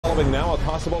Following now, a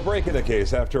possible break in the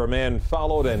case after a man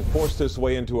followed and forced his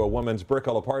way into a woman's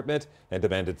Brickell apartment and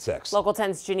demanded sex. Local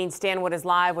 10's Janine Stanwood is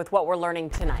live with what we're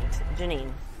learning tonight.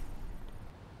 Janine.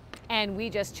 And we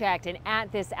just checked, and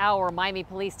at this hour, Miami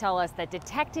police tell us that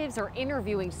detectives are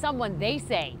interviewing someone they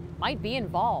say might be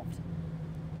involved.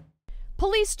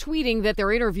 Police tweeting that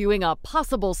they're interviewing a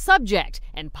possible subject,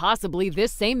 and possibly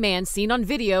this same man seen on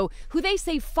video, who they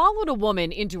say followed a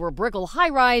woman into her Brickell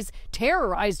high-rise,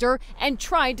 terrorized her, and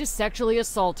tried to sexually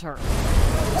assault her.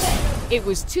 It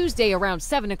was Tuesday around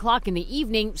 7 o'clock in the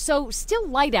evening, so still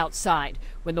light outside,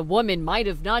 when the woman might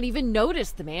have not even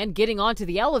noticed the man getting onto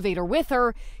the elevator with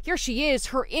her. Here she is,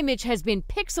 her image has been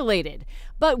pixelated.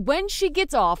 But when she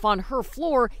gets off on her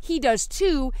floor, he does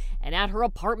too, and at her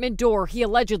apartment door, he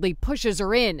allegedly pushes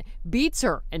her in, beats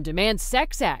her, and demands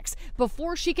sex acts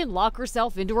before she can lock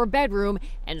herself into her bedroom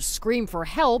and scream for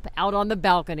help out on the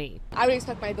balcony. I would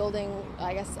expect my building,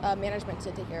 management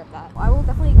to take care of that. I will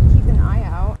definitely keep an eye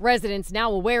out. Residents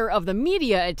now aware of the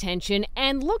media attention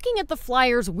and looking at the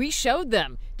flyers we showed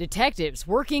them. Detectives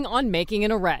working on making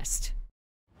an arrest.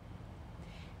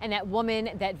 And that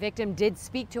woman, that victim, did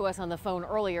speak to us on the phone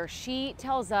earlier. She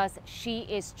tells us she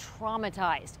is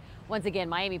traumatized. Once again,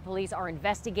 Miami police are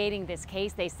investigating this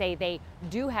case. They say they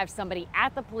do have somebody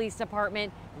at the police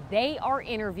department they are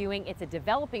interviewing. It's a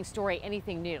developing story.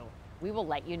 Anything new, we will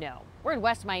let you know. We're in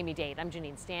West Miami-Dade. I'm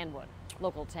Janine Stanwood,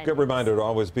 Local 10 Good News. reminder to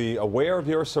always be aware of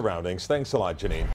your surroundings. Thanks a lot, Janine.